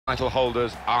Title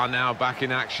holders are now back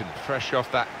in action, fresh off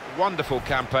that wonderful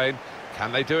campaign.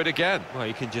 Can they do it again? Well,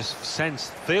 you can just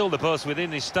feel the buzz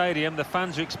within this stadium. The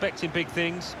fans are expecting big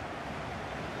things.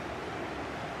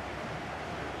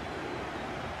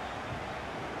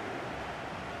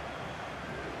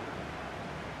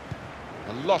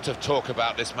 A lot of talk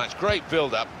about this match. Great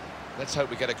build-up. Let's hope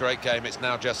we get a great game. It's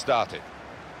now just started.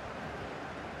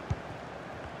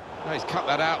 Oh, he's cut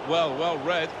that out well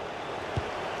read.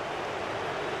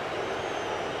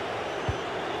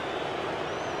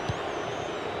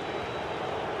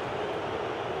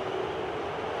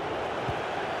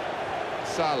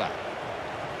 Salah.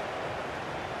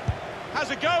 Has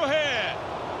a go here.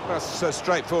 That's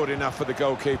straightforward enough for the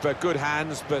goalkeeper. Good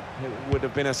hands, but it would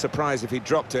have been a surprise if he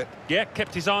dropped it. Yeah,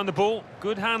 kept his eye on the ball.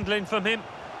 Good handling from him.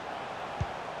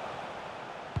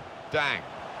 Dang.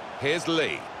 Here's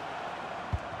Lee.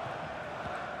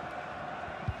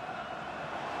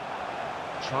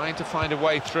 Trying to find a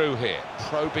way through here.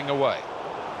 Probing away.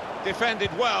 Defended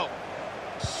well.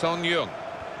 Son Heung.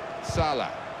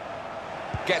 Salah.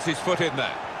 Gets his foot in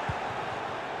there.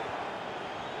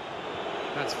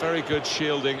 That's very good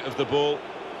shielding of the ball.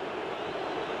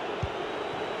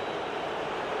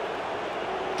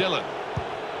 Dylan.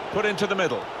 Put into the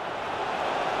middle.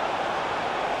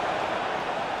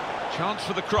 Chance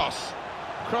for the cross.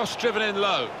 Cross driven in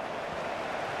low.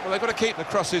 Well, they've got to keep the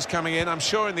crosses coming in. I'm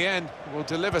sure in the end it will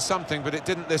deliver something, but it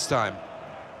didn't this time.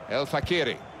 El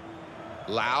Fakiri.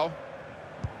 Lau.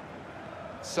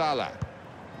 Salah.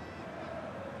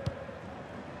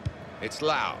 It's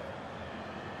Lau.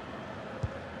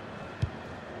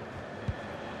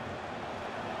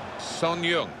 Son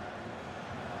Heung.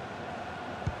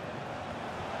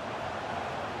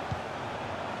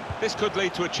 This could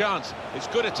lead to a chance. It's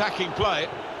good attacking play.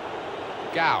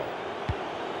 Gao.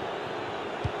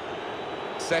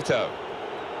 Seto.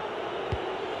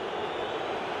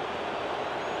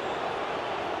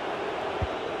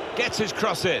 Gets his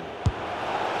cross in.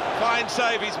 Fine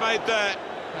save he's made there.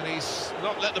 And he's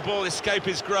not let the ball escape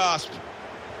his grasp.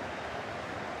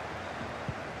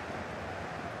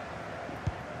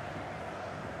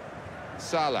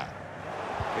 Salah.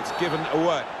 It's given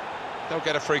away. They'll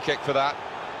get a free kick for that.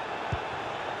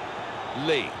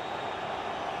 Lee.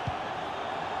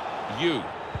 Yu.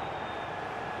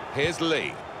 Here's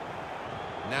Lee.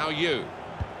 Now Yu.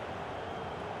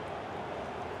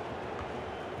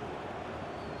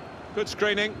 Good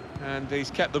screening, and he's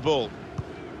kept the ball.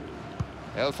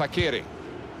 El Fakiri.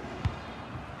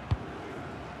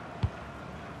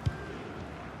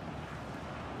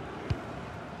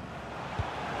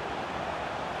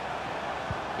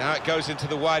 Now it goes into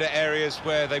the wider areas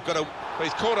where they've got to... Well,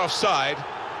 he's caught offside.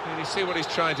 And you see what he's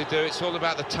trying to do. It's all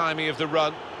about the timing of the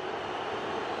run.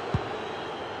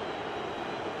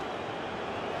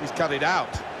 He's cut it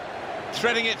out.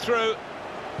 Threading it through.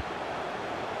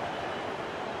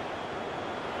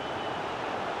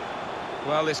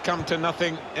 Well, it's come to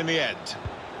nothing in the end.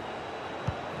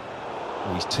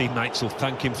 Oh, his teammates will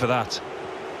thank him for that.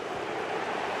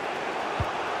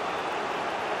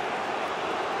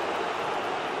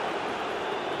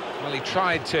 Well, he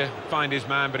tried to find his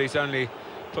man, but he's only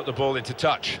put the ball into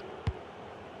touch.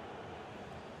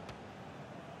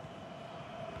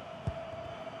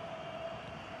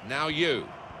 Now Yu.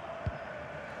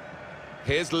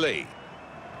 Here's Lee.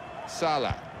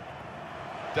 Salah.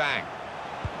 Dang.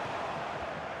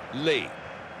 Lee.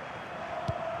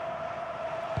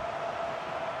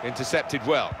 Intercepted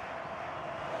well.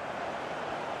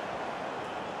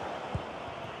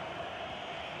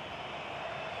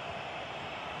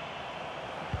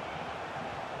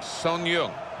 Son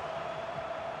Heung.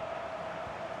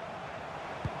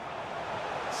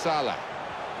 Salah.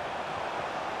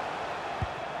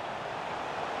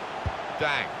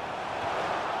 Dang.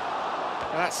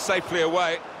 That's safely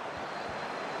away.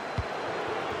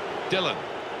 Dylan.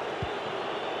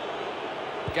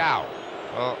 Gao.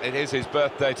 Well, it is his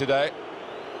birthday today.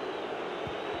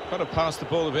 Got to pass the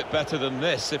ball a bit better than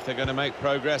this if they're going to make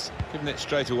progress. Giving it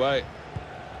straight away.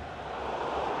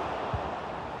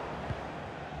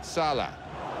 Salah.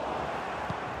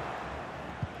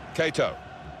 Kato.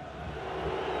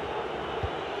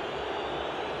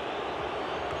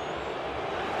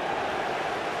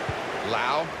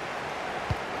 Lau.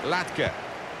 Latke.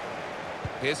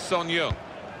 Here's Son Heung.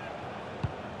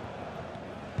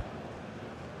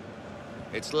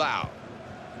 It's Lau.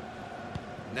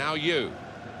 Now Yu.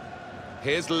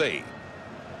 Here's Lee.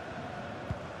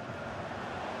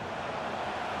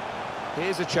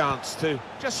 Here's a chance to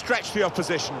just stretch the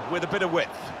opposition with a bit of width.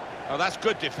 Oh, that's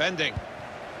good defending.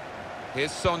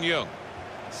 Here's Son Heung.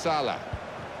 Salah.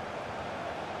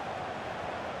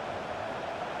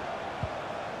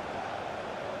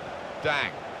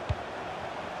 Dang.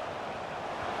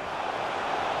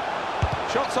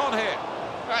 Shots on here.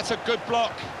 That's a good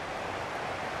block.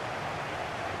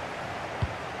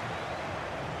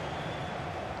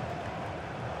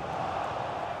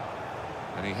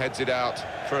 And he heads it out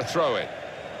for a throw-in.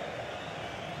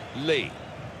 Lee.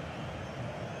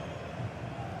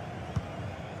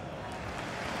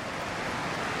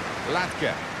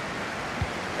 Latka.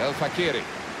 El Fakiri.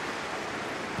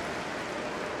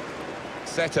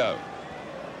 Seto.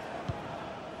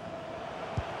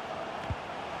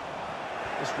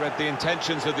 Just read the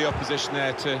intentions of the opposition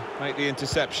there to make the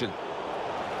interception.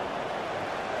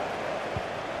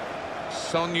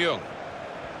 Son Young.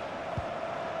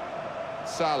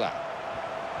 Salah.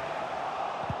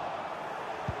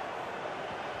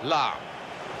 Lam.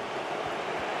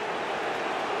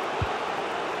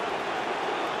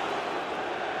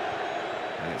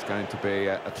 And it's going to be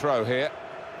a throw here.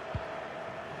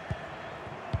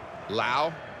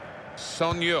 Lau.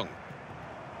 Son Young.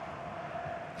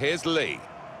 Here's Lee.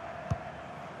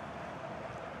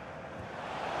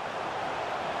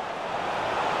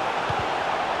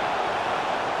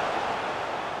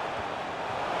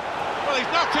 Well,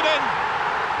 he's knocked it in,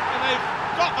 and they've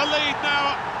got the lead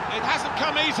now. It hasn't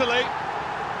come easily,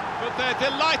 but they're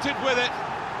delighted with it.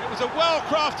 It was a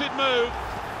well-crafted move,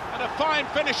 and a fine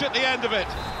finish at the end of it.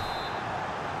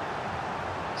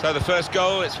 So the first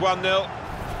goal, it's 1-0.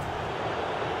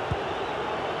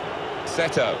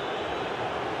 Seto.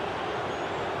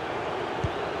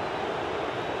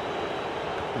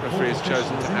 The referee has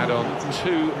chosen to add on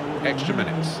 2 extra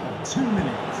minutes. 2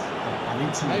 minutes.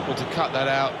 Able to cut that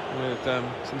out with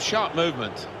some sharp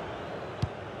movement.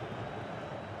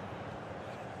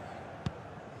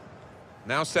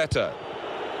 Now Seto.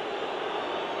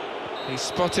 He's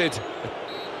spotted.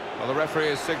 Well, the referee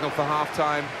has signalled for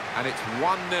half-time, and it's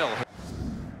 1-0.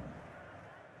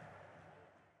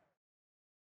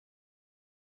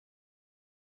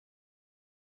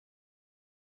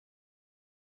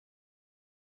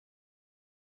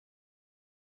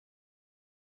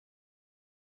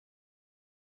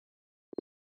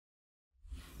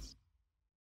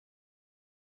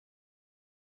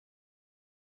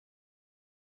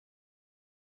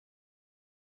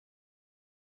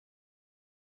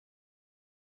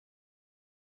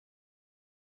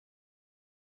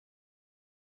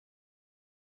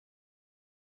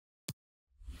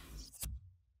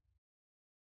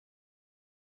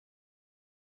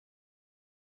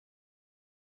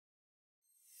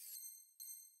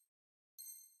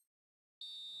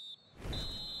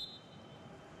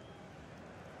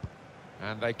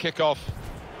 And they kick off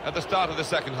at the start of the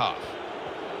second half.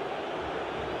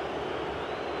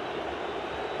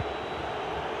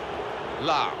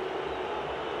 Lau.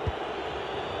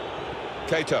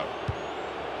 Kato.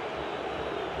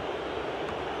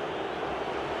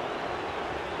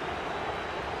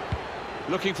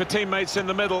 Looking for teammates in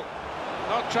the middle.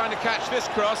 Not trying to catch this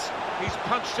cross. He's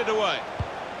punched it away.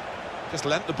 Just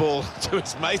lent the ball to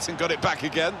his mate and got it back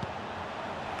again.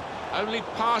 Only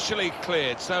partially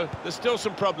cleared, so there's still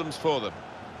some problems for them.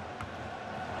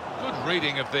 Good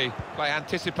reading of the play,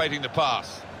 anticipating the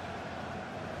pass.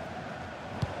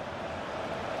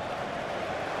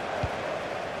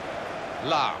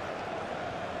 Lam.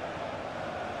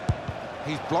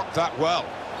 He's blocked that well.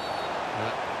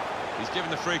 He's given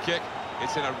the free kick.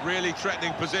 It's in a really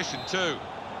threatening position too.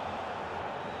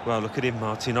 Well, look at him,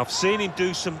 Martin. I've seen him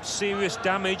do some serious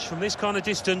damage from this kind of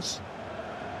distance.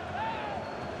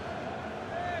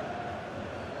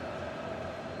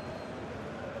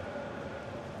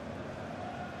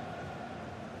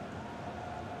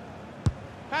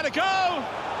 Had a go!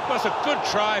 Well, it's a good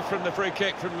try from the free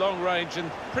kick from long range and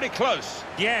pretty close.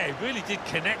 Yeah, he really did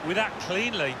connect with that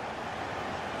cleanly.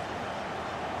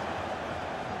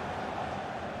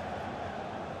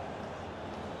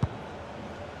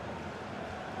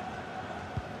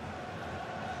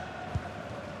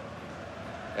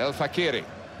 El Fakiri.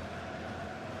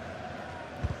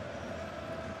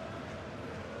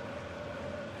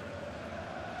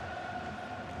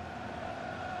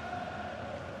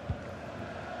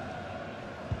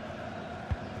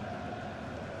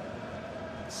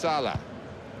 Salah.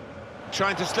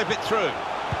 Trying to slip it through.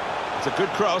 It's a good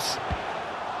cross.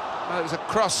 Well, it was a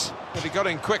cross that he got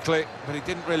in quickly, but he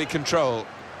didn't really control.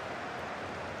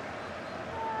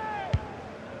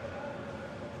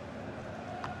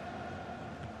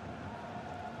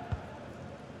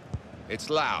 It's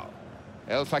Lau.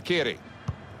 El Fakiri.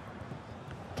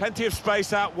 Plenty of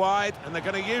space out wide, and they're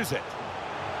going to use it.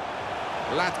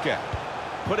 Latka.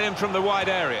 Put in from the wide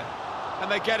area, and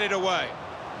they get it away.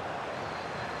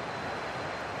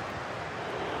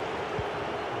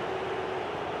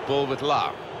 Ball with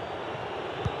love.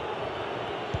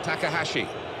 Takahashi.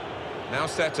 Now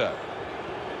Seto.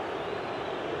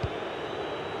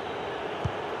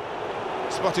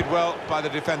 Spotted well by the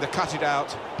defender, cut it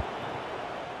out.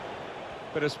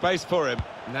 Bit of space for him.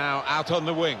 Now out on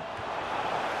the wing.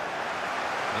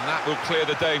 And that will clear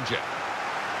the danger.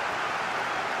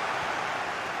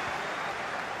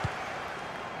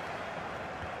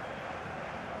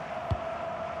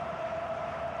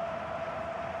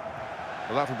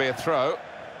 Well, that'll be a throw.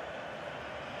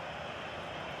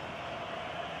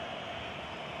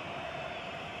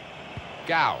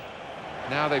 Gao.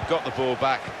 Now they've got the ball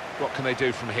back. What can they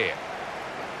do from here?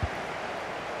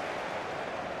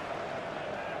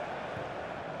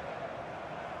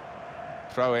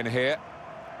 Throw in here.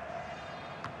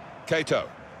 Kato.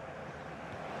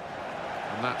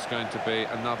 And that's going to be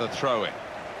another throw-in.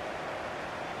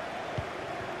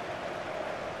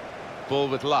 Ball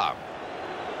with love.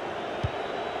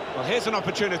 Well, here's an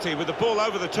opportunity with the ball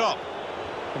over the top.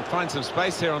 Can find some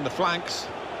space here on the flanks.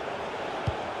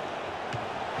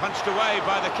 Punched away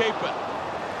by the keeper.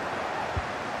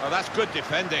 Oh, that's good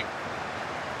defending.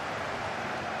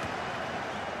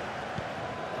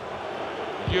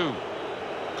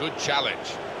 Good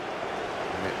challenge.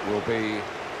 And it will be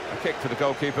a kick for the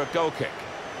goalkeeper, goal kick.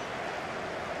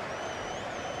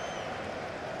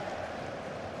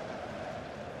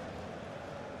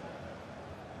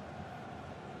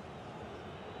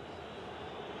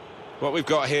 What we've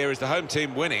got here is the home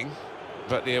team winning,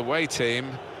 but the away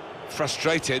team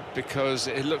frustrated because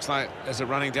it looks like there's a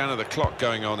running down of the clock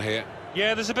going on here.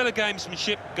 Yeah, there's a bit of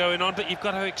gamesmanship going on, but you've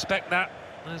got to expect that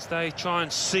as they try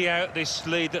and see out this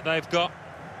lead that they've got.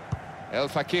 El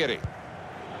Fakiri.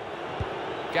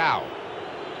 Gao.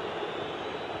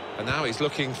 And now he's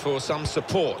looking for some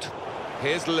support.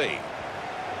 Here's Lee.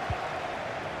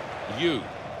 Yu.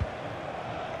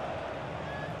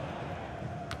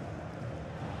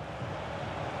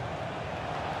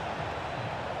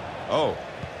 Oh,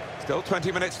 still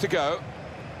 20 minutes to go.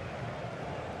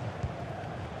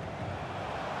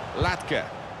 Latka.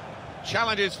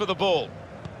 Challenges for the ball.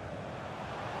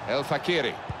 El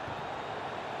Fakiri.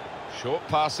 Short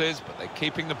passes, but they're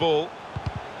keeping the ball.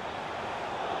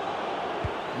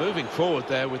 Moving forward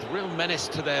there with real menace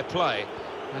to their play.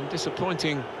 And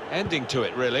disappointing ending to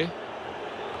it, really.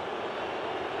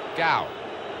 Gao.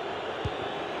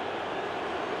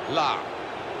 La.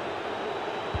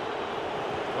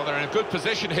 Well, they're in a good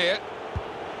position here.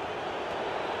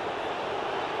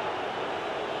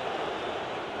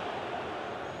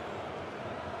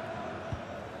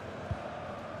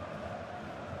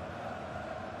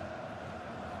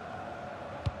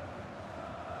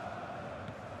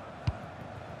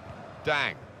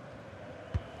 Dang.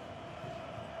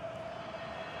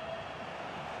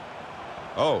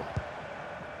 Oh.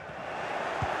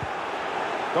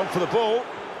 Gone for the ball.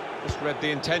 Just read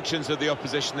the intentions of the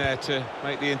opposition there to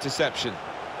make the interception.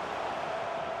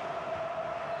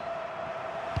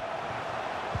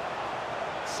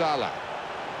 Salah.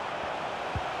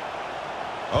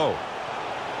 Oh.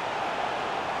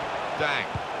 Dang.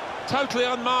 Totally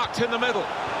unmarked in the middle.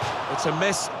 It's a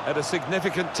miss at a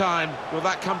significant time. Will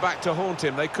that come back to haunt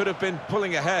him? They could have been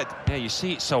pulling ahead. Yeah, you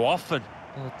see it so often,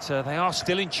 but they are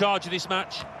still in charge of this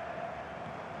match.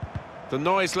 The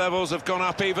noise levels have gone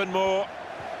up even more,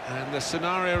 and the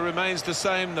scenario remains the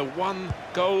same. The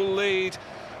one-goal lead,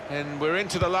 and we're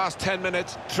into the last 10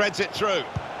 minutes. Threads it through.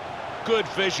 Good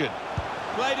vision.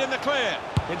 Played in the clear.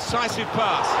 Incisive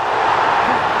pass.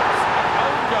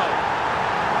 Own goal.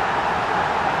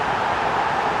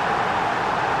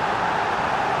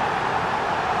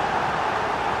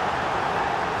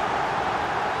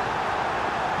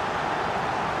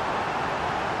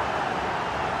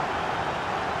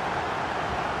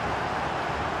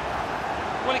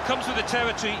 Well, it comes with the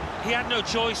territory. He had no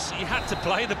choice. He had to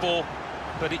play the ball,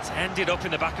 but it's ended up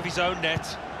in the back of his own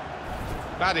net.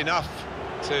 Bad enough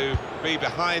to be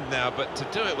behind now, but to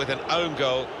do it with an own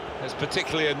goal is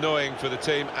particularly annoying for the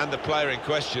team and the player in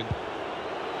question.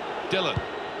 Dylan,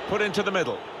 put into the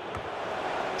middle.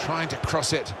 Trying to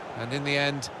cross it, and in the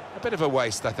end, a bit of a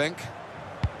waste, I think.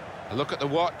 A look at the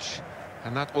watch,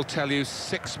 and that will tell you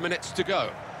 6 minutes to go.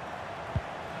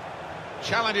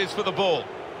 Challenges for the ball.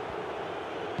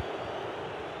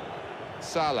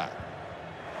 Salah.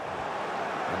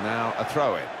 And now a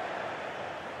throw-in.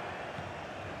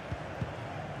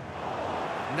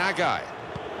 Nagai.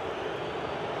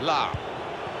 La.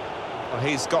 Well,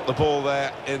 he's got the ball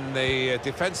there in the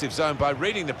defensive zone by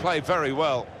reading the play very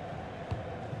well.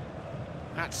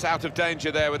 That's out of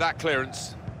danger there with that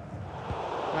clearance.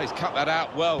 Well, he's cut that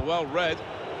out well read.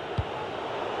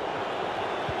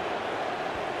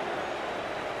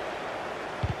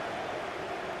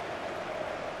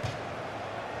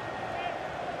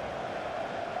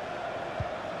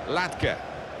 Latke.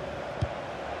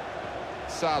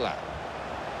 Salah.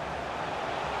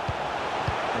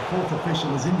 The fourth official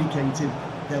has indicated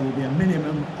there will be a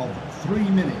minimum of 3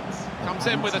 minutes. Comes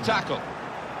in with a tackle.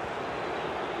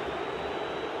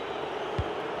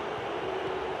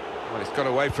 Well, it's got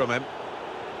away from him.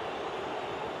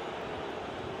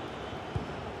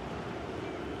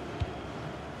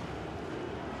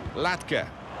 Latke.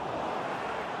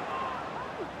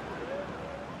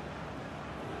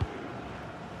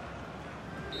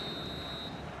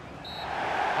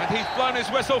 And he's blown his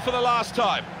whistle for the last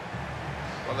time.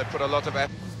 Well, they put a lot of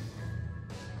effort.